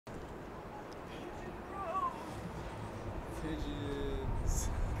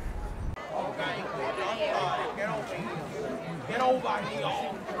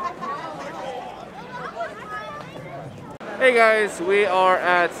Hey guys, we are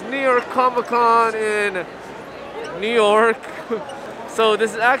at New York Comic Con in New York. So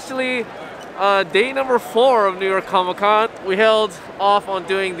this is actually day number 4 of New York Comic Con. We held off on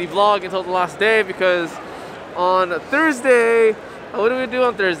doing the vlog until the last day because on Thursday, what did we do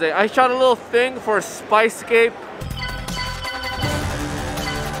on Thursday? I shot a little thing for Spicescape.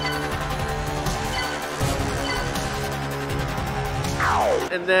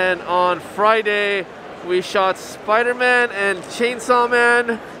 And then on Friday, we shot Spider-Man and Chainsaw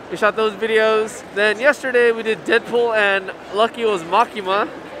Man. We shot those videos. Then yesterday we did Deadpool and lucky it was Makima.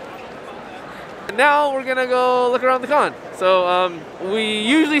 And now we're gonna go look around the con. So we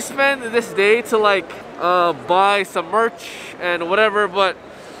usually spend this day to like buy some merch and whatever, but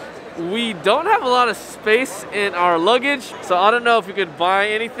we don't have a lot of space in our luggage. So I don't know if we could buy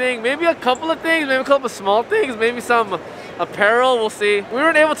anything. Maybe a couple of things, maybe a couple of small things, maybe some apparel, we'll see. We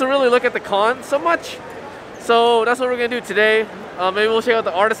weren't able to really look at the con so much. So that's what we're gonna do today. Maybe we'll check out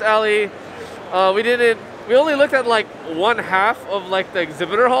the artist alley. We only looked at like one half of like the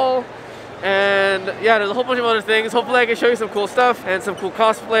exhibitor hall. And yeah, there's a whole bunch of other things. Hopefully I can show you some cool stuff and some cool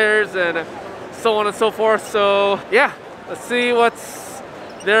cosplayers and so on and so forth. So yeah, let's see what's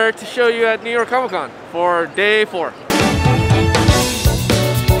there to show you at New York Comic Con for day 4.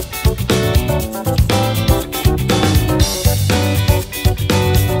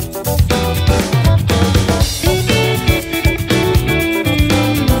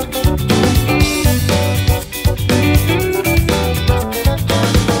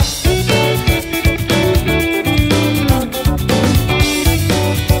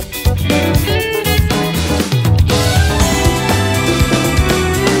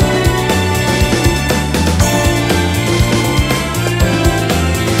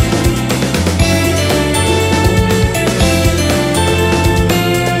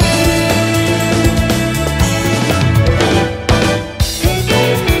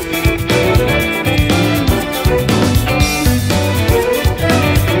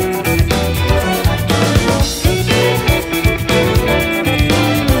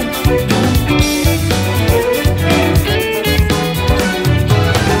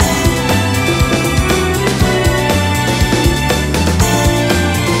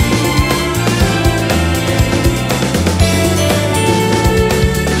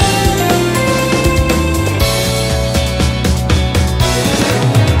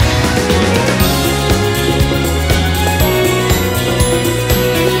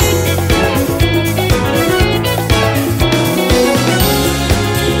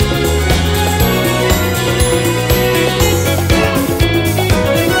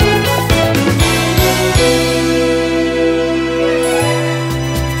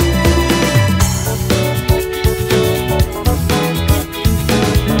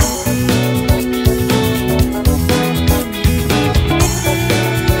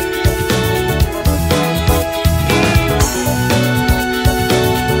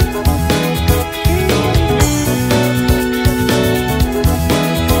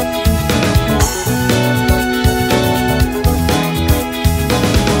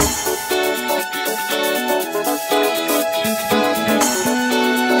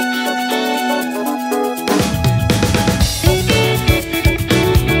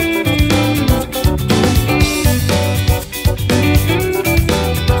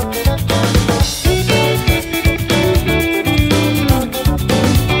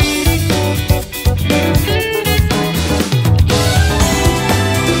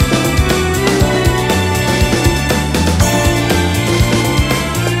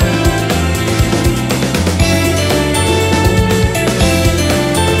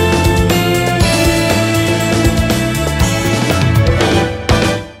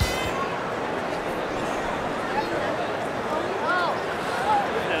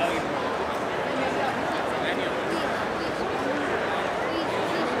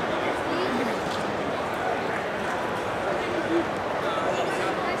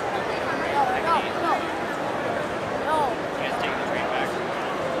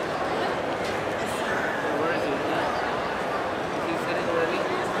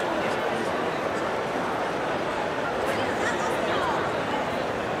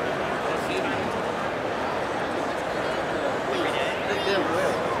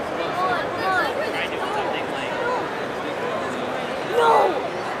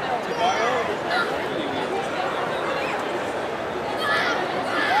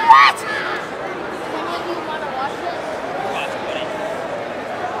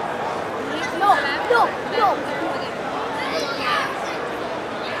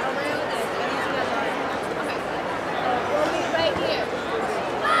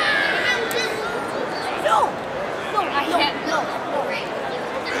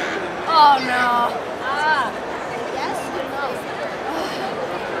 Oh no. Yes or no?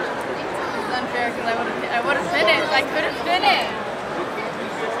 It's unfair because I would have finished. I could have finished.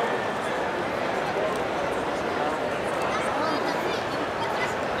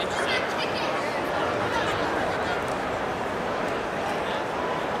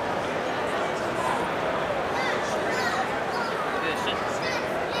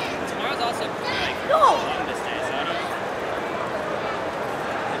 Tomorrow's also like No. Columbus Day, so I don't know.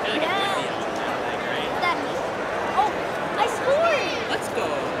 I feel like it would be on that thing, right? Is that me? Oh, I scored. Let's go.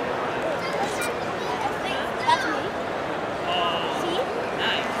 That's me. Oh, See?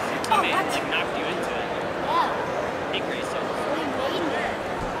 nice. Your teammate like knocked you into it. Yeah. Hey, Grayson. We made it.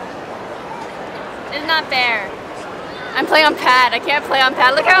 It's not fair. I'm playing on pad. I can't play on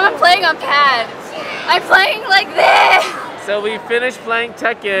pad. Look how I'm playing on pad. I'm playing like this. So we finished playing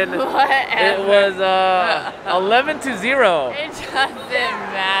Tekken. Whatever. It was 11-0. It doesn't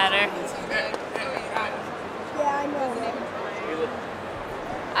matter. Yeah, I know.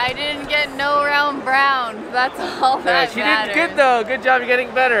 I didn't get no round brown. That's all Yeah, that she matters. did good though. Good job. You're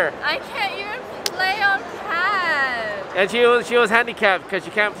getting better. I can't even play on pad. And she was handicapped because she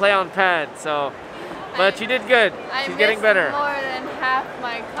can't play on pad. So, but she did good. I She's getting missed better. more than half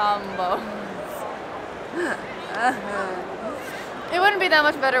my combos. It wouldn't be that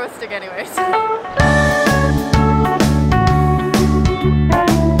much better with stick anyways.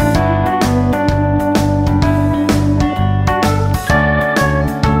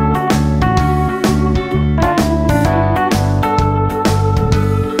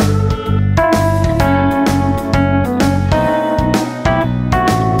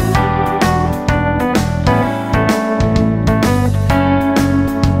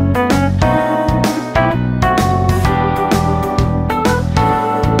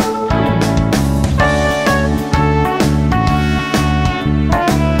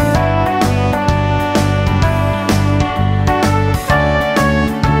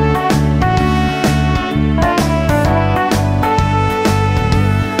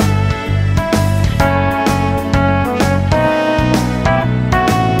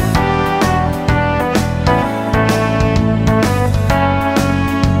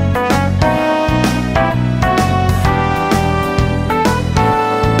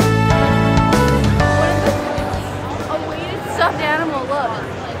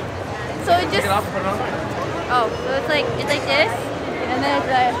 Oh, so it's like this, and then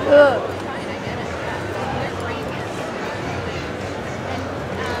it's like, ugh.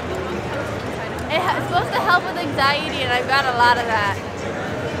 It's supposed to help with anxiety, and I've got a lot of that.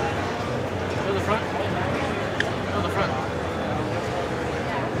 Go to the front. Go to the front.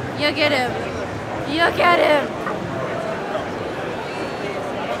 Look at him. Look at him.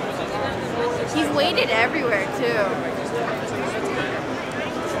 He's weighted everywhere too.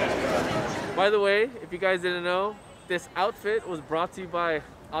 By the way, if you guys didn't know, this outfit was brought to you by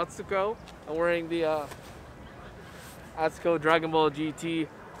Atsuko. I'm wearing the Atsuko Dragon Ball GT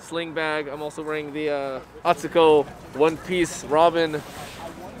sling bag. I'm also wearing the Atsuko One Piece Robin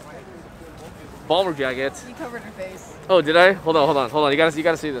bomber jacket. You covered her face. Oh, did I? Hold on. You gotta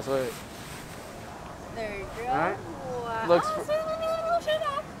see this. Wait. There you go. All right. Wow. Looks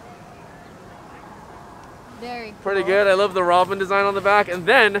very cool. pretty good. I love the Robin design on the back, and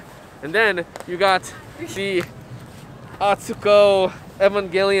then you got the Atsuko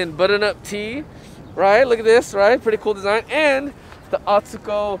Evangelion button-up tee, right? Look at this, right? Pretty cool design, and the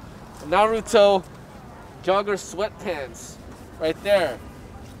Atsuko Naruto jogger sweatpants, right there.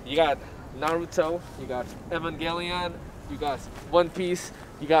 You got Naruto, you got Evangelion, you got One Piece,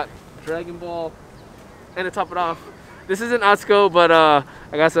 you got Dragon Ball, and to top it off, this isn't Atsuko, but I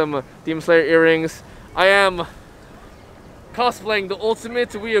got some Demon Slayer earrings. I am cosplaying the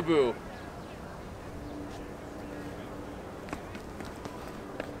ultimate weeaboo.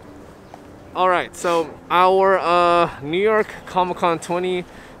 All right, so our New York Comic-Con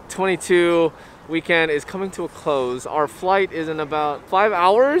 2022 weekend is coming to a close. Our flight is in about 5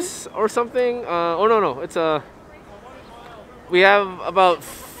 hours or something. Oh no, it's we have about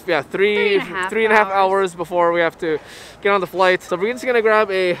three and a half hours before we have to get on the flight. So we're just gonna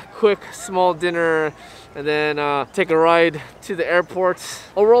grab a quick small dinner and then take a ride to the airport.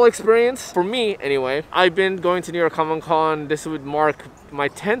 Overall experience, for me anyway, I've been going to New York Comic Con. This would mark my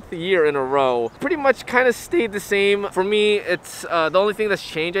 10th year in a row. Pretty much kind of stayed the same. For me, it's the only thing that's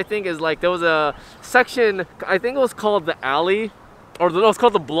changed, I think, is like there was a section, I think it was called the Alley, or no, it's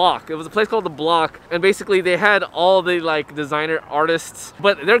called the Block. It was a place called the Block, and basically they had all the like designer artists,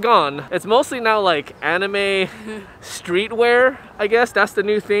 but they're gone. It's mostly now like anime streetwear, I guess. That's the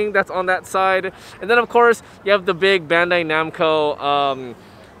new thing that's on that side. And then of course you have the big Bandai Namco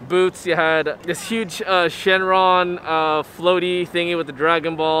boots. You had this huge Shenron floaty thingy with the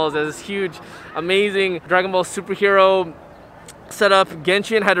Dragon Balls. There's this huge, amazing Dragon Ball superhero setup.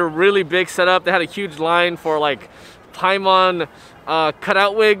 Genshin had a really big setup. They had a huge line for like Paimon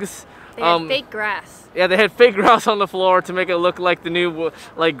cutout wigs. They had fake grass. Yeah, they had fake grass on the floor to make it look like the new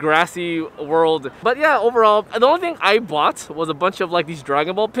like grassy world. But yeah, overall, the only thing I bought was a bunch of like these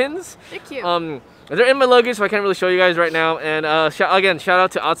Dragon Ball pins. They're cute. They're in my luggage, so I can't really show you guys right now. And again, shout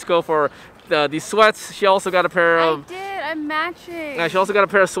out to Atsuko for these sweats. She also got a pair of... I did, I'm matching. Yeah, she also got a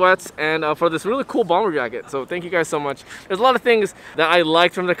pair of sweats and for this really cool bomber jacket. So thank you guys so much. There's a lot of things that I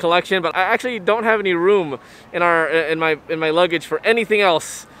liked from the collection, but I actually don't have any room in my luggage for anything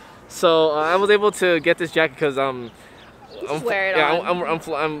else. So I was able to get this jacket because I'm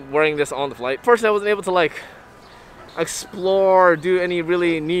wearing this on the flight. First, I wasn't able to like explore or do any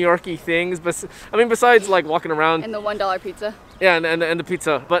really New Yorky things, but I mean besides like walking around and the $1 pizza. Yeah, and the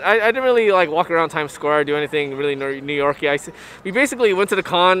pizza. But I didn't really like walk around Times Square or do anything really New Yorky. We basically went to the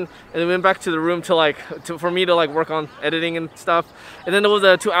con and then went back to the room for me to like work on editing and stuff. And then there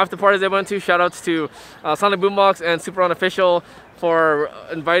was 2 after parties I went to. Shout outs to Sonic Boombox and Super Unofficial for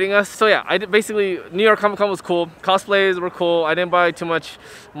inviting us. So yeah, basically New York Comic Con was cool. Cosplays were cool. I didn't buy too much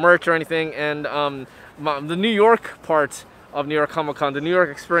merch or anything, and the New York part of New York Comic Con, the New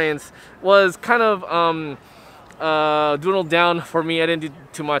York experience, was kind of dwindled down for me. I didn't do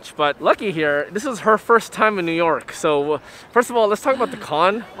too much, but Lucky here, this is her first time in New York. So first of all, let's talk about the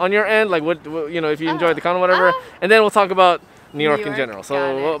con on your end, like what you know, if you enjoyed the con or whatever, and then we'll talk about New York in general.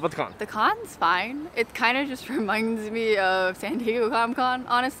 So what about the con? The con's fine. It kind of just reminds me of San Diego Comic Con,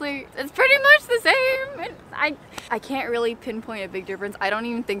 honestly. It's pretty much the same. I can't really pinpoint a big difference. I don't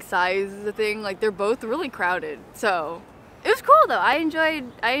even think size is a thing. Like, they're both really crowded. So it was cool though. I enjoyed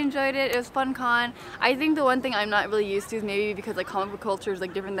it. It was fun con. I think the one thing I'm not really used to is maybe because like comic book culture is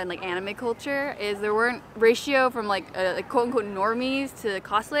like different than like anime culture, is there weren't ratio from like quote unquote normies to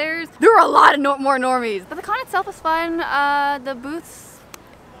cosplayers. There were a lot of more normies. But the con itself was fun. The booths,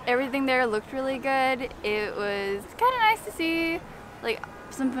 everything there looked really good. It was kind of nice to see like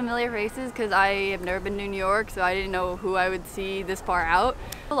some familiar faces because I have never been to New York, so I didn't know who I would see this far out.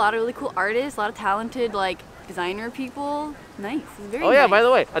 A lot of really cool artists, a lot of talented like designer people. Nice. Very nice. Yeah, by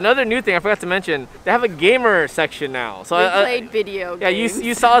the way, another new thing I forgot to mention, they have a gamer section now. So we played video games. Yeah,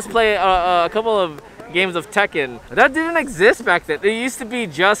 you saw us play a couple of games of Tekken. That didn't exist back then. It used to be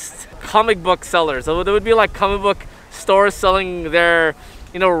just comic book sellers. So there would be like comic book stores selling their,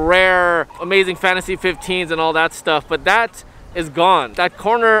 you know, rare, amazing Fantasy 15s and all that stuff. But that is gone. That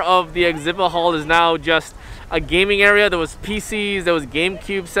corner of the exhibit hall is now just a gaming area. There was PCs, there was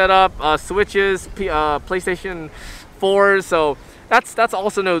GameCube set up, Switches, PlayStation 4s. So that's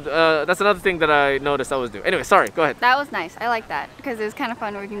also no. That's another thing that I noticed that was new. Anyway, sorry. Go ahead. That was nice. I like that because it was kind of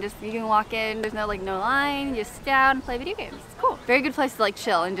fun where you can walk in. There's no line. You just sit down and play video games. It's cool. Very good place to like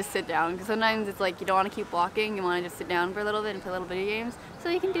chill and just sit down. Because sometimes it's like you don't want to keep walking. You want to just sit down for a little bit and play little video games. So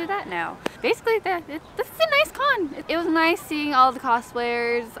you can do that now. Basically, this is a nice con. It was nice seeing all the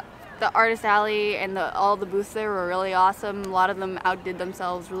cosplayers. The artist alley and all the booths there were really awesome. A lot of them outdid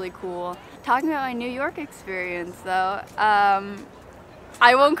themselves, really cool. Talking about my New York experience though,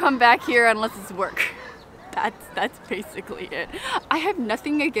 I won't come back here unless it's work. That's basically it. I have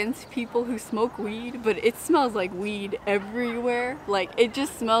nothing against people who smoke weed, but it smells like weed everywhere. Like, it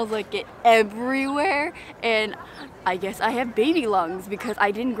just smells like it everywhere. And I guess I have baby lungs because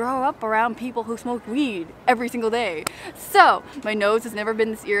I didn't grow up around people who smoke weed every single day. So my nose has never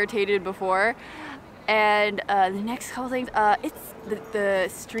been this irritated before. And the next couple things, it's the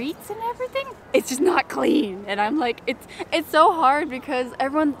streets and everything, it's just not clean. And I'm like, it's so hard because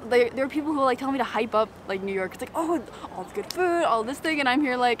everyone, there are people who like tell me to hype up like New York. It's like, oh, all this good food, all this thing, and I'm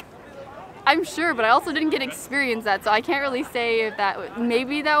here like, I'm sure, but I also didn't get to experience that, so I can't really say if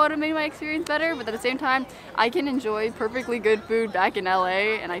maybe that would have made my experience better, but at the same time, I can enjoy perfectly good food back in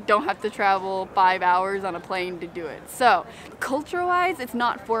LA, and I don't have to travel 5 hours on a plane to do it. So, culture-wise, it's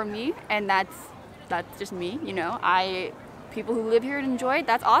not for me, and that's just me, you know. People who live here and enjoy it,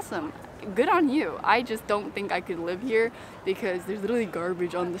 that's awesome. Good on you. I just don't think I could live here because there's literally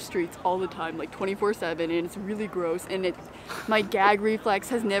garbage on the streets all the time, like 24/7, and it's really gross, and my gag reflex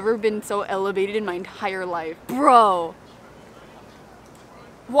has never been so elevated in my entire life. Bro,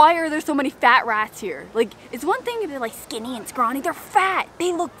 why are there so many fat rats here? Like, it's one thing if they're like skinny and scrawny, they're fat.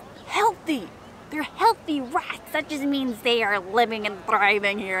 They look healthy. They're healthy rats. That just means they are living and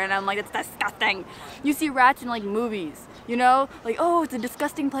thriving here, and I'm like, that's disgusting. You see rats in like movies, you know? Like, oh, it's a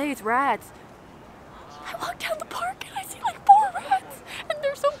disgusting place, rats. I walk down the park and I see like 4 rats, and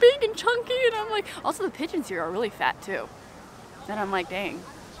they're so big and chunky, and I'm like, also the pigeons here are really fat too. And I'm like, dang,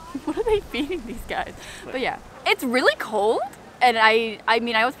 what are they feeding these guys? But yeah, it's really cold. And I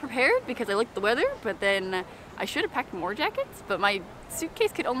mean, I was prepared because I liked the weather, but then I should have packed more jackets, but my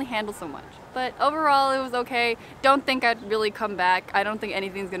suitcase could only handle so much. But overall, it was okay. Don't think I'd really come back. I don't think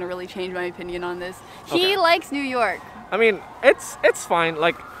anything's gonna really change my opinion on this. He likes New York. I mean, it's fine.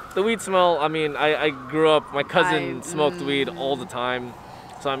 Like, the weed smell, I mean, I grew up, my cousin smoked weed all the time,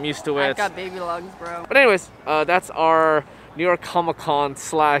 so I'm used to it. I've got baby lungs, bro. But anyways, that's our New York Comic-Con /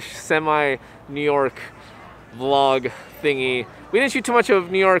 semi-New York vlog thingy. We didn't shoot too much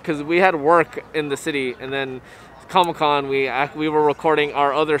of New York because we had work in the city, and then Comic-Con we were recording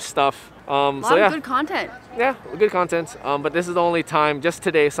our other stuff. A lot of good content. Yeah, good content. But this is the only time, just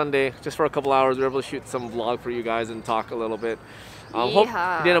today, Sunday, just for a couple hours, we were able to shoot some vlog for you guys and talk a little bit. Hope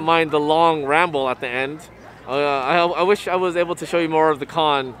you didn't mind the long ramble at the end. I wish I was able to show you more of the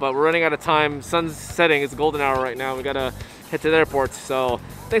con, but we're running out of time. Sun's setting, it's golden hour right now. We gotta head to the airport. So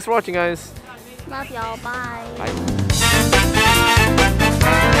thanks for watching, guys. Love y'all. Bye. Bye.